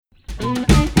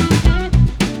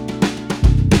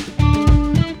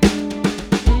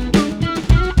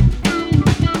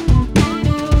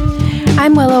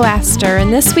I'm Willow Astor,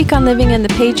 and this week on Living in the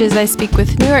Pages, I speak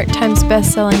with New York Times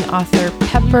bestselling author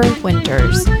Pepper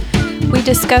Winters. We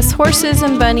discuss horses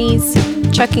and bunnies,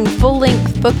 chucking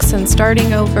full-length books and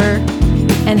starting over,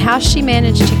 and how she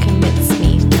managed to convince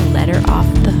me to let her off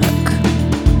the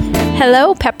hook.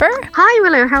 Hello, Pepper. Hi,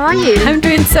 Willow. How are you? I'm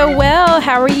doing so well.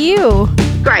 How are you?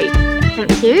 Great.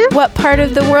 Thank you. What part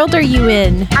of the world are you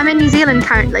in? I'm in New Zealand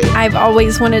currently. I've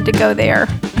always wanted to go there.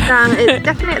 It's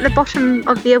definitely at the bottom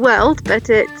of the world, but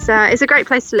it's a great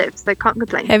place to live, so can't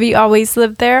complain. Have you always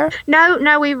lived there?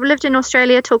 No, we've lived in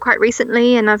Australia till quite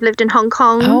recently, and I've lived in Hong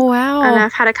Kong. Oh, wow. And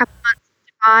I've had a couple of months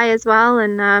in Dubai as well,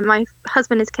 and my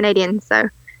husband is Canadian, so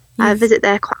I visit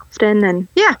there quite often, and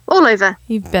yeah, all over.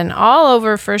 You've been all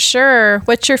over for sure.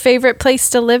 What's your favorite place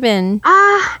to live in?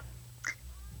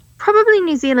 Probably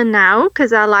New Zealand now,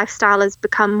 because our lifestyle has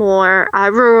become more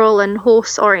rural and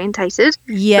horse orientated.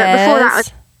 Yes. But before that, I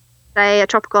would say a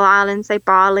tropical island, say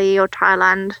Bali or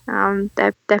Thailand.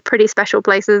 They're pretty special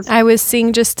places. I was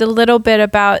seeing just a little bit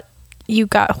about you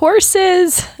got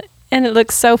horses, and it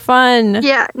looks so fun.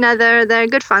 Yeah, no, they're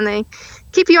good fun. They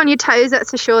keep you on your toes, that's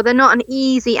for sure. They're not an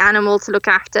easy animal to look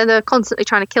after. They're constantly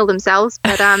trying to kill themselves,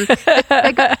 but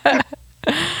they're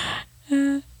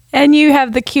good. And you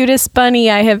have the cutest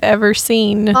bunny I have ever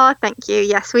seen. Oh, thank you.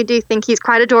 Yes, we do think he's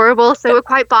quite adorable, so we're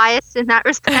quite biased in that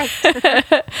respect.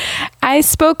 I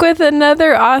spoke with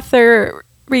another author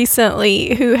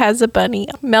recently who has a bunny,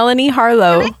 Melanie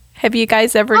Harlow. Really? Have you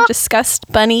guys ever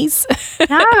discussed bunnies?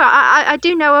 No, I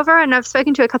do know of her, and I've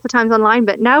spoken to her a couple of times online,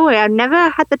 but no, I've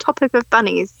never had the topic of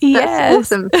bunnies. Yes.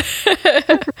 That's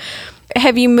awesome.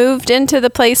 Have you moved into the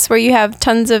place where you have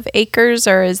tons of acres,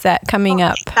 or is that coming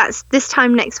up? That's this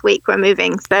time next week we're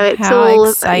moving, so it's How all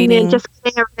exciting. just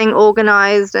getting everything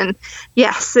organised, and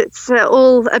yes, it's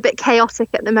all a bit chaotic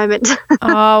at the moment.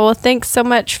 Oh, well, thanks so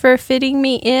much for fitting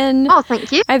me in. Oh,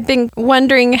 thank you. I've been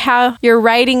wondering how your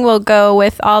writing will go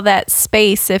with all that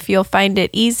space, if you'll find it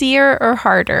easier or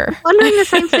harder. Wondering the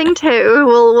same thing too.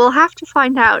 We'll have to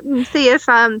find out and see if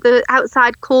the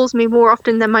outside calls me more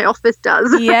often than my office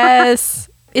does. Yes.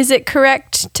 Is it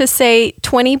correct to say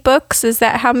 20 books? Is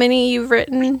that how many you've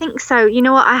written? I think so. You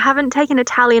know what? I haven't taken a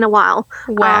tally in a while.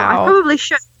 Wow. I probably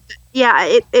should.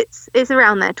 Yeah, it's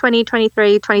around there. 20,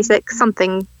 23, 26,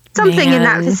 something in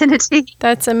that vicinity.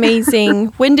 That's amazing.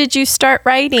 When did you start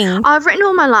writing? I've written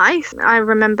all my life. I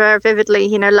remember vividly,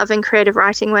 loving creative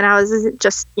writing when I was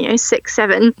just, 6,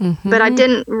 7. Mm-hmm. But I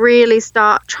didn't really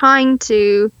start trying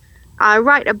to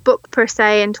write a book per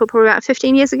se until probably about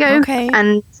 15 years ago. Okay.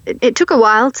 And it took a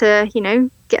while to,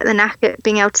 get the knack at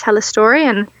being able to tell a story.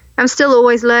 And I'm still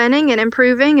always learning and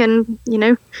improving and,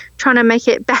 trying to make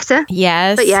it better.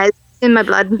 Yes. But yeah, it's in my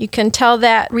blood. You can tell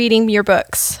that reading your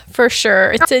books, for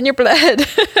sure. It's in your blood.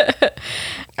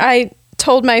 I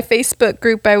told my Facebook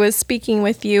group I was speaking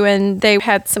with you, and they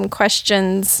had some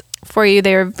questions for you.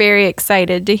 They were very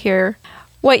excited to hear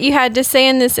what you had to say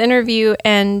in this interview.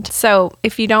 And so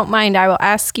if you don't mind, I will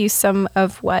ask you some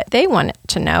of what they wanted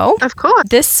to know. Of course.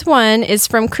 This one is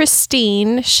from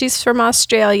Christine. She's from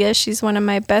Australia. She's one of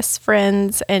my best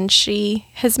friends, and she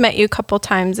has met you a couple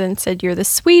times and said you're the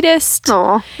sweetest.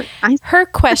 Oh, nice. Her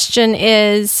question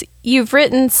is, you've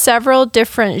written several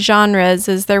different genres.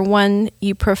 Is there one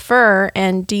you prefer?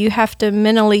 And do you have to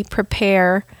mentally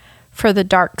prepare for the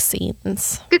dark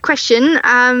scenes? Good question.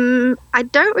 I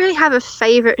don't really have a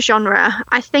favorite genre.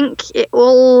 I think it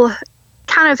all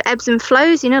kind of ebbs and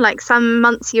flows, like some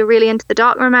months you're really into the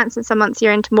dark romance and some months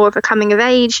you're into more of a coming of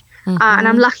age. Mm-hmm. And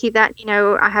I'm lucky that,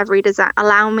 I have readers that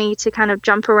allow me to kind of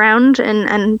jump around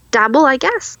and dabble, I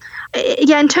guess.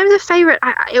 Yeah, in terms of favorite,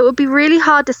 it would be really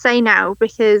hard to say now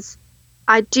because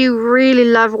I do really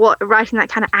love writing that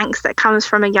kind of angst that comes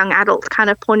from a young adult kind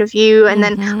of point of view. And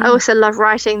then I also love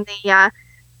writing the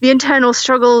internal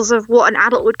struggles of what an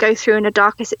adult would go through in a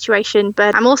darker situation.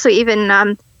 But I'm also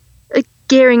even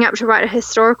gearing up to write a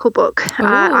historical book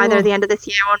either at the end of this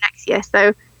year or next year.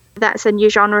 So that's a new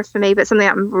genre for me, but something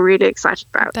I'm really excited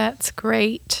about. That's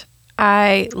great.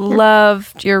 I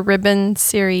loved your Ribbon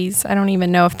series. I don't even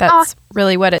know if that's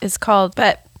really what it is called,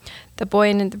 but The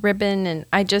Boy and the Ribbon, and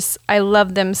I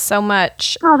love them so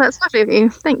much. Oh, that's lovely of you.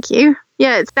 Thank you.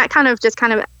 Yeah, it's that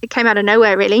it came out of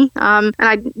nowhere, really. And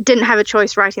I didn't have a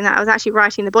choice writing that. I was actually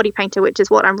writing The Body Painter, which is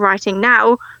what I'm writing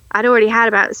now. I'd already had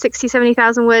about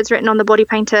 70,000 words written on The Body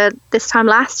Painter this time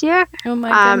last year. Oh, my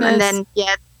goodness. And then,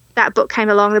 that book came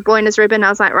along, The Boy and His Ribbon. I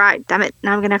was like, right, damn it,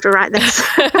 now I'm going to have to write this.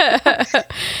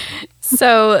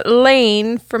 So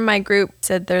Lane from my group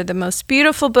said they're the most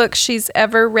beautiful books she's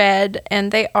ever read,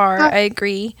 and they are. I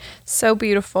agree. So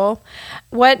beautiful.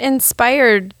 What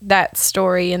inspired that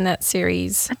story in that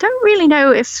series? I don't really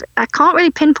know I can't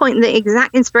really pinpoint the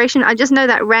exact inspiration. I just know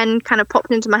that Ren kind of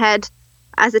popped into my head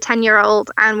as a 10-year-old,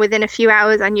 and within a few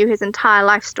hours I knew his entire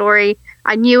life story.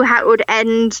 I knew how it would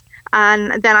end,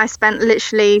 and then I spent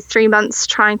literally 3 months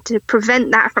trying to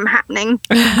prevent that from happening,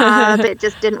 but it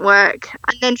just didn't work.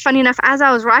 And then funny enough, as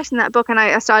I was writing that book and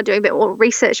I started doing a bit more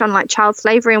research on like child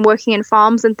slavery and working in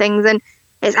farms and things, and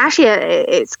it's actually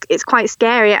it's quite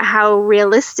scary at how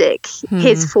realistic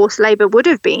his forced labor would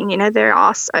have been. You know, there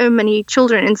are so many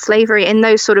children in slavery in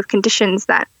those sort of conditions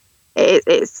that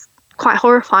it's quite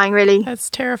horrifying, really. That's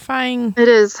terrifying. It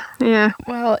is, yeah.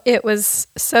 Well, it was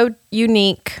so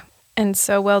unique and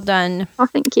so well done. Oh,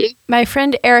 thank you. My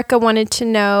friend Erica wanted to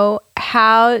know,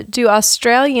 how do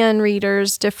Australian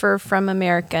readers differ from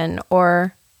American,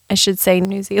 or I should say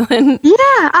New Zealand?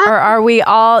 Yeah. Or are we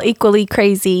all equally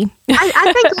crazy?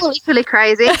 I think we're all equally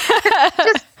crazy.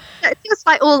 Just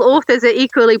like all authors are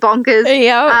equally bonkers.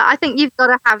 Yeah. I think you've got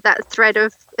to have that thread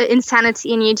of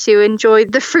insanity in you to enjoy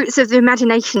the fruits of the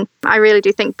imagination. I really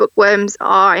do think bookworms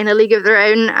are in a league of their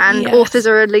own, and authors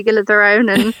are a league of their own,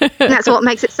 and that's what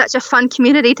makes it such a fun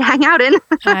community to hang out in.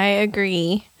 I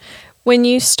agree. When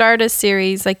you start a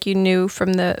series, like you knew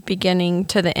from the beginning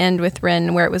to the end with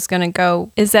Ren where it was going to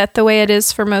go, is that the way it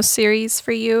is for most series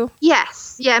for you?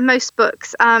 Yes. Yeah, most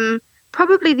books.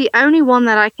 Probably the only one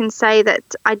that I can say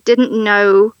that I didn't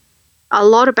know a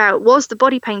lot about was The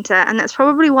Body Painter, and that's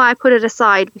probably why I put it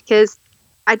aside, because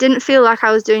I didn't feel like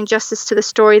I was doing justice to the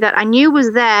story that I knew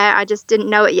was there. I just didn't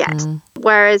know it yet.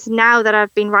 Whereas now that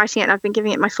I've been writing it and I've been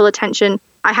giving it my full attention,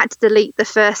 I had to delete the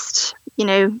first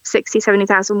 60,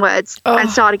 70,000 words and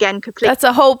start again completely. That's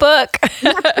a whole book.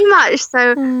 Yeah, pretty much.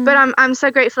 So, but I'm so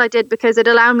grateful I did, because it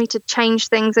allowed me to change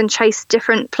things and chase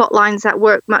different plot lines that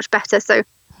work much better. So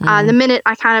the minute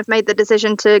I kind of made the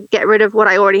decision to get rid of what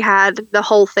I already had, the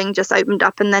whole thing just opened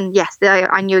up. And then, yes,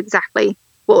 I knew exactly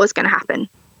what was going to happen,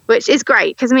 which is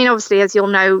great. Because, I mean, obviously, as you'll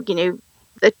know,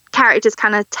 the characters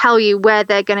kind of tell you where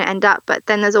they're going to end up, but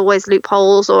then there's always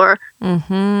loopholes or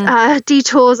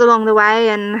detours along the way,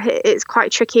 and it's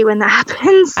quite tricky when that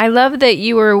happens. I love that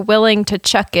you were willing to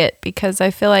chuck it, because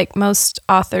I feel like most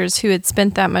authors who had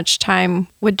spent that much time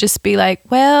would just be like,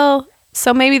 well,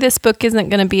 so maybe this book isn't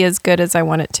going to be as good as I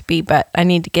want it to be, but I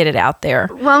need to get it out there.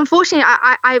 Well, unfortunately,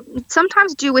 I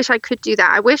sometimes do wish I could do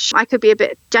that. I wish I could be a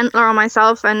bit gentler on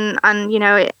myself, and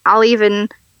I'll even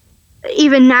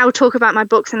now talk about my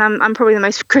books, and I'm probably the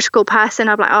most critical person.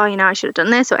 I'm like, I should have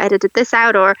done this, or edited this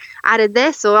out, or added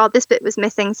this, or this bit was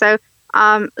missing. So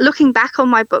looking back on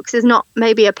my books is not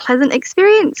maybe a pleasant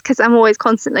experience, because I'm always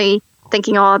constantly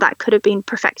thinking, that could have been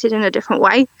perfected in a different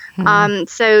way.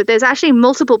 So there's actually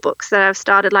multiple books that I've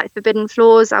started, like Forbidden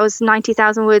Floors. I was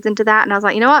 90,000 words into that, and I was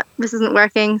like, you know what, this isn't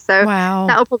working. So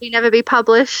that'll probably never be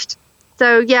published.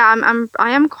 So yeah,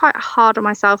 I am quite hard on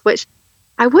myself, which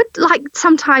I would like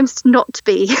sometimes not to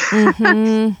be.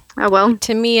 Oh, well.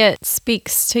 To me, it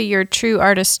speaks to your true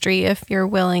artistry if you're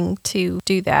willing to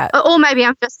do that. Or maybe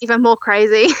I'm just even more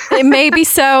crazy. Maybe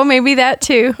so. Maybe that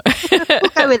too.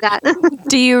 We'll go with that.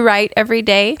 Do you write every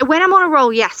day? When I'm on a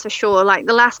roll, yes, for sure. Like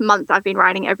the last month, I've been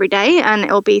writing every day, and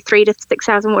it'll be 3,000 to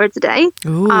 6,000 words a day.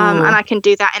 And I can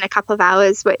do that in a couple of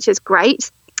hours, which is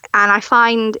great. And I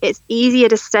find it's easier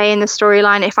to stay in the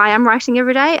storyline if I am writing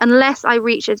every day, unless I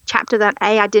reach a chapter that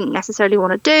I didn't necessarily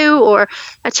want to do, or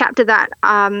a chapter that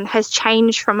has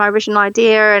changed from my original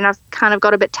idea and I've kind of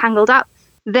got a bit tangled up.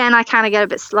 Then I kind of get a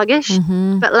bit sluggish.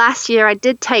 But last year I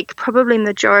did take probably the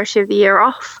majority of the year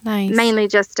off, mainly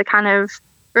just to kind of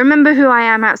remember who I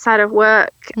am outside of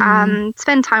work,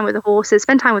 spend time with the horses,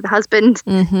 spend time with the husband.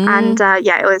 And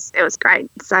it was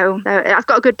great. So I've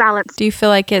got a good balance. Do you feel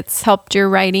like it's helped your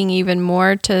writing even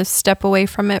more to step away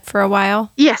from it for a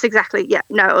while? Yes, exactly. Yeah,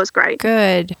 no, it was great.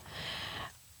 Good.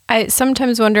 I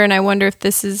sometimes wonder, and I wonder if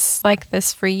this is like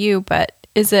this for you, but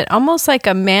is it almost like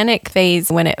a manic phase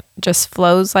when it just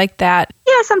flows like that?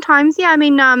 Yeah, sometimes. Yeah, I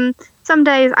mean, some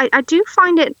days I do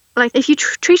find it, like if you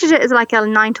treated it as like a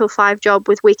 9 to 5 job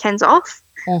with weekends off,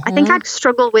 I think I'd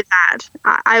struggle with that.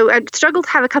 I'd struggle to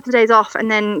have a couple of days off and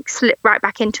then slip right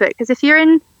back into it. Because if you're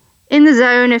in the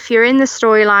zone, if you're in the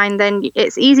storyline, then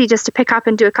it's easy just to pick up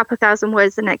and do a couple of thousand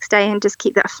words the next day and just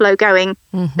keep that flow going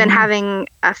than having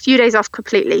a few days off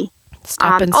completely.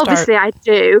 Stop and start. Obviously, I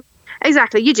do.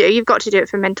 Exactly, you do. You've got to do it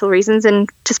for mental reasons and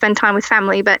to spend time with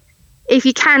family. But if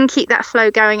you can keep that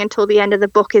flow going until the end of the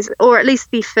book is, or at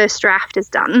least the first draft is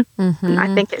done,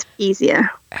 I think it's easier.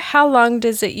 How long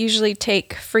does it usually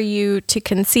take for you to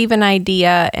conceive an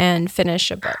idea and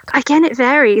finish a book? Again, it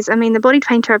varies. I mean, The Bodied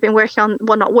Painter, I've been working on,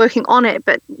 well, not working on it,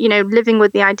 but, living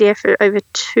with the idea for over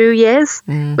 2 years,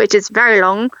 which is very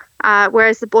long.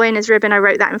 Whereas The Boy and His Ribbon, I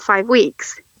wrote that in 5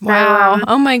 weeks. Wow.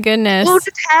 Oh, my goodness. All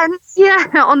depends. Yeah,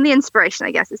 on the inspiration,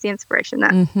 I guess. It's the inspiration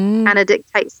that kind of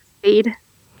dictates the speed.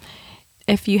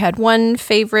 If you had one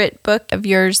favorite book of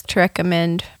yours to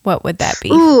recommend, what would that be?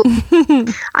 Ooh,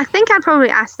 I think I'd probably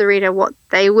ask the reader what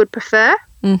they would prefer.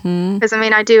 Because,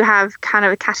 I do have kind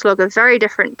of a catalogue of very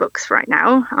different books right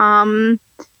now.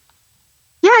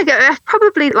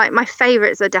 Probably like my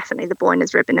favourites are definitely The Boy and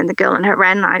His Ribbon and The Girl and Her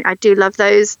Wren. I do love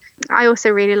those. I also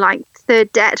really like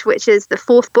Third Debt, which is the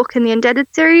 4th book in the Indebted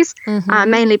series,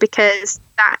 mainly because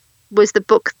that was the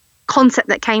book concept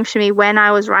that came to me when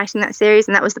I was writing that series,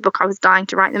 and that was the book I was dying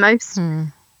to write the most.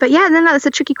 But yeah, then that's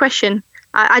a tricky question.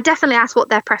 I definitely ask what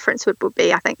their preference would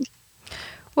be, I think.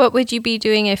 What would you be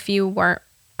doing if you weren't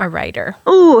a writer?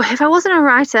 Oh, if I wasn't a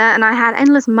writer and I had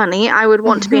endless money, I would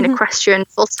want to be an equestrian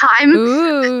full time.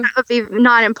 That would be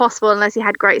nigh impossible unless you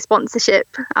had great sponsorship.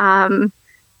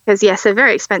 Because yes, they're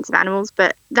very expensive animals,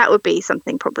 but that would be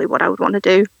something probably what I would want to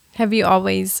do. Have you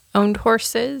always owned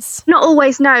horses? Not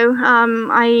always, no.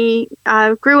 I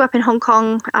grew up in Hong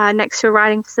Kong next to a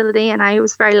riding facility, and I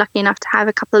was very lucky enough to have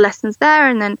a couple of lessons there.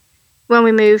 And then when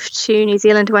we moved to New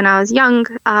Zealand when I was young,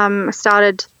 I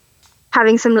started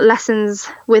having some lessons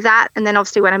with that. And then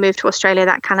obviously when I moved to Australia,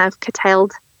 that kind of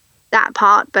curtailed that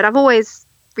part. But I've always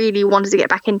really wanted to get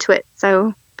back into it.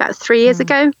 So about 3 years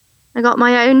ago, I got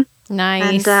my own.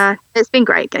 Nice. And it's been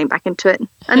great getting back into it.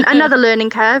 Another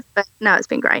learning curve, but no, it's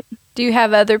been great. Do you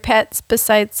have other pets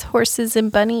besides horses and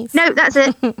bunnies? No, that's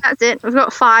it. That's it. We've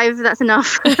got 5. That's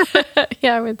enough.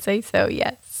 Yeah, I would say so,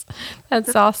 yes.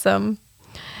 That's awesome.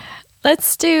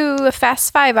 Let's do a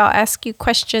fast 5. I'll ask you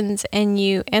questions and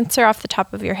you answer off the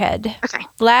top of your head. Okay.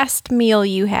 Last meal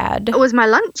you had? It was my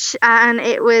lunch, and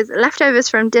it was leftovers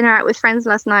from dinner out with friends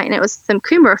last night, and it was some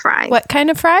kumara fries. What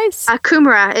kind of fries?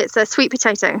 Kumara. It's a sweet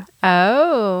potato.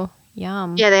 Oh,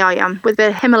 yum. Yeah, they are yum. With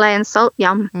the Himalayan salt,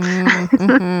 yum.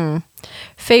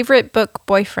 Favorite book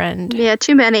boyfriend? Yeah,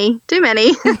 too many. Too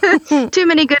many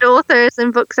good authors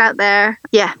and books out there.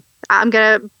 Yeah. I'm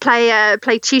going to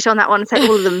play cheat on that one and say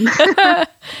all of them.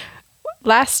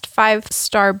 Last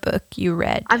 5-star book you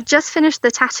read? I've just finished The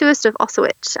Tattooist of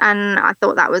Osowich, and I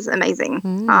thought that was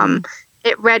amazing.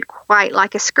 It read quite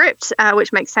like a script,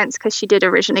 which makes sense because she did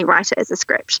originally write it as a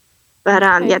script. But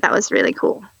yeah, that was really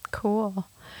cool. Cool.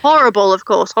 Horrible, of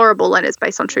course. Horrible, and it's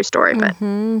based on true story, but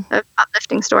an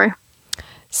uplifting story.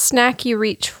 Snack you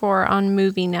reach for on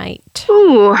movie night?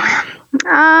 Ooh,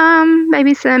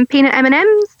 maybe some peanut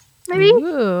M&Ms. Maybe.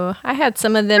 Ooh, I had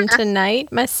some of them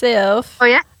tonight myself. Oh,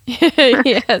 yeah?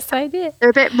 Yes, I did.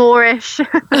 They're a bit moreish.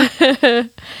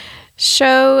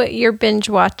 Show you're binge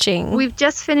watching. We've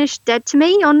just finished Dead to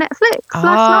Me on Netflix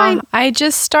last night. I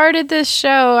just started this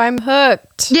show. I'm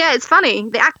hooked. Yeah, it's funny.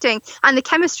 The acting and the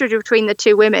chemistry between the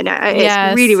two women,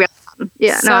 it's really, really fun.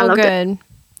 Yeah, so I loved good. it.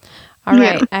 All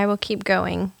right, I will keep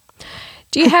going.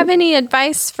 Do you have any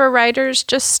advice for writers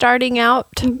just starting out?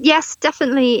 Yes,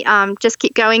 definitely. Just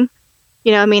keep going.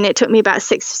 It took me about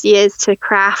 6 years to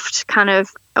craft kind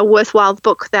of a worthwhile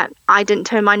book that I didn't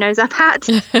turn my nose up at.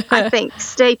 I think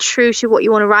stay true to what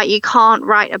you want to write. You can't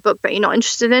write a book that you're not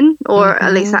interested in, or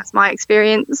at least that's my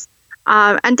experience.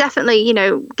 And definitely,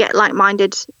 get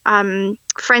like-minded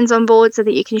friends on board so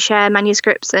that you can share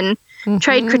manuscripts and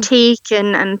trade critique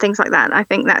and things like that. I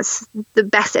think that's the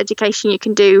best education you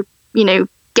can do,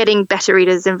 getting better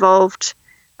readers involved.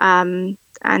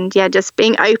 And yeah, just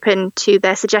being open to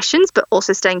their suggestions, but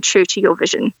also staying true to your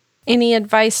vision. Any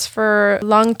advice for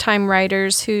longtime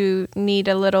writers who need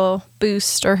a little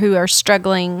boost or who are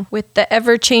struggling with the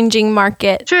ever-changing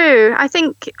market? True. I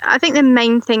think the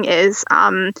main thing is,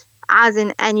 as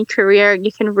in any career,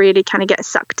 you can really kind of get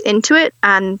sucked into it,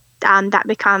 and that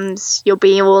becomes your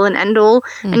be-all and end-all,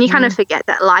 and you kind of forget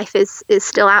that life is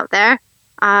still out there.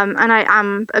 And I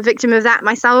am a victim of that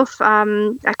myself.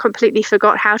 I completely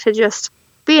forgot how to just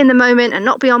be in the moment and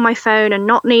not be on my phone and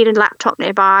not need a laptop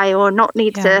nearby or not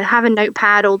need to have a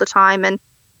notepad all the time, and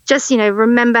just,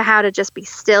 remember how to just be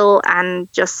still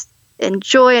and just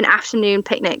enjoy an afternoon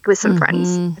picnic with some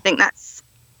friends. I think that's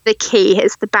the key,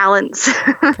 is the balance.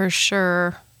 For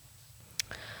sure.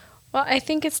 Well, I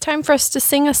think it's time for us to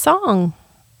sing a song.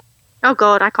 Oh,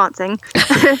 God, I can't sing.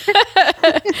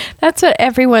 That's what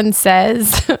everyone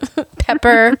says.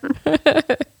 Pepper.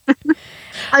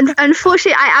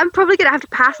 Unfortunately, I'm probably going to have to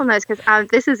pass on those because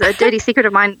this is a dirty secret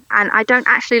of mine, and I don't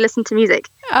actually listen to music.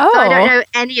 Oh. So I don't know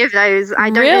any of those. I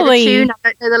don't know the tune. I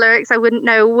don't know the lyrics. I wouldn't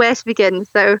know where to begin.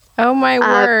 So. Oh my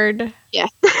word. Yeah.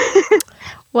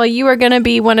 Well, you are going to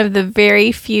be one of the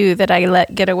very few that I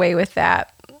let get away with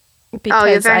that.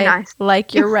 Because you're very nice.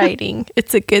 Like your writing.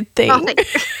 It's a good thing. Oh, thank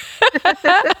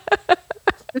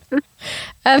you.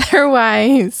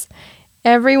 Otherwise,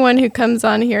 everyone who comes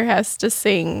on here has to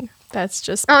sing. That's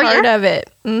just part of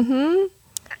it. Mm-hmm.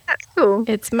 That's cool.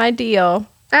 It's my deal.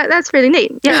 That's really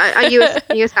neat. Yeah. Are you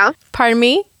yourself? Pardon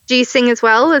me? Do you sing as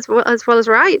well as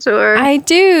write? Or I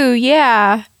do,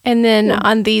 yeah. And then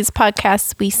on these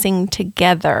podcasts, we sing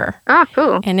together. Oh,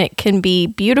 cool. And it can be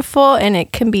beautiful and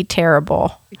it can be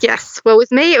terrible. Yes. Well,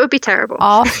 with me, it would be terrible.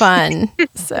 All fun.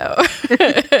 So,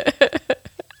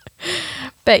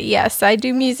 but yes, I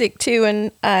do music too,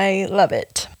 and I love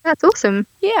it. That's awesome.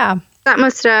 Yeah. That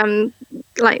must,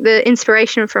 like the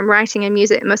inspiration from writing and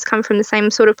music must come from the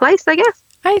same sort of place, I guess.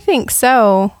 I think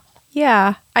so.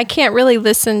 Yeah. I can't really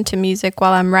listen to music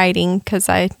while I'm writing because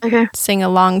I sing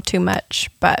along too much.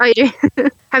 But you do.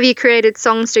 Have you created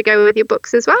songs to go with your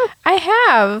books as well? I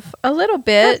have a little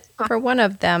bit for one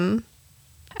of them.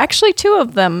 Actually, two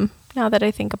of them, now that I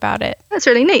think about it. That's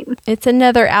really neat. It's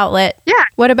another outlet. Yeah.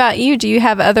 What about you? Do you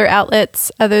have other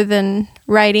outlets other than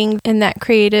writing in that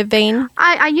creative vein?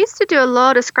 I used to do a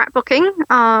lot of scrapbooking,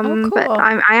 cool. but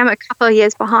I am a couple of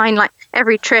years behind, like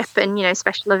every trip and,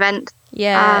 special event.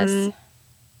 Yes.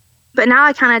 But now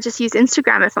I kind of just use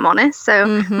Instagram, if I'm honest. So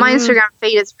my Instagram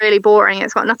feed is really boring.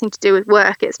 It's got nothing to do with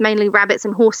work. It's mainly rabbits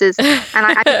and horses. And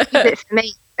I just use it for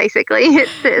me, basically.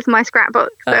 It's my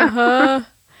scrapbook. So.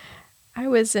 I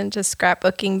was into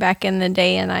scrapbooking back in the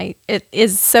day, and it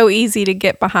is so easy to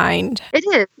get behind. It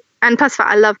is. And plus,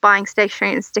 I love buying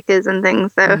stationery and stickers and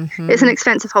things. So it's an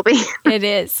expensive hobby. It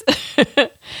is.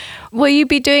 Will you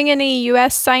be doing any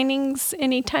U.S. signings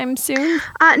anytime soon?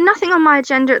 Nothing on my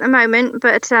agenda at the moment,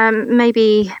 but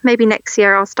maybe next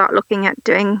year I'll start looking at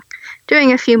doing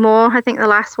a few more. I think the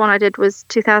last one I did was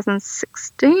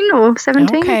 2016 or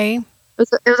 17. Okay. It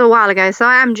was a while ago, so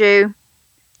I am due.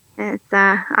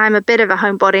 I'm a bit of a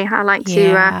homebody. I like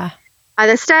to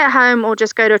either stay at home or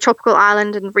just go to a tropical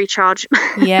island and recharge.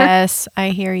 Yes, I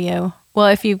hear you. Well,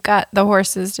 if you've got the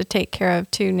horses to take care of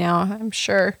too now, I'm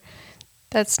sure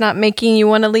that's not making you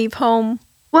want to leave home.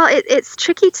 Well, it's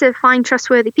tricky to find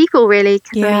trustworthy people, really.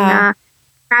 'Cause, I mean,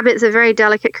 rabbits are very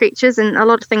delicate creatures, and a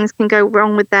lot of things can go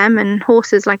wrong with them. And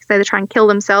horses, like I say, they try and kill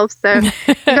themselves. So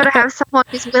you've got to have someone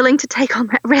who's willing to take on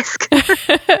that risk.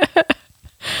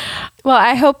 Well,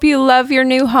 I hope you love your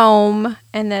new home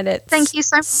and that it's Thank you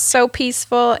so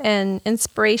peaceful and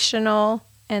inspirational,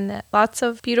 and that lots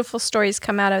of beautiful stories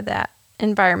come out of that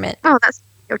environment. Oh, that's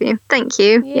good of you. Thank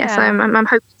you. Yeah. Yes, I'm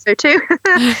hoping so too.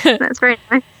 That's very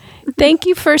nice. Thank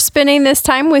you for spending this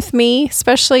time with me,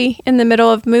 especially in the middle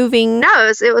of moving.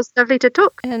 No, it was lovely to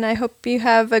talk. And I hope you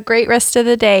have a great rest of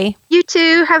the day. You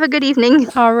too. Have a good evening.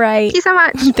 All right. Thank you so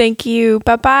much. Thank you.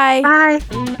 Bye-bye. Bye.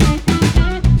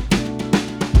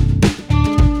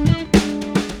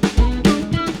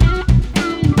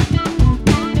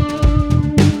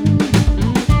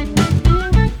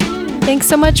 Thanks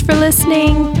so much for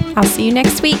listening. I'll see you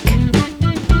next week.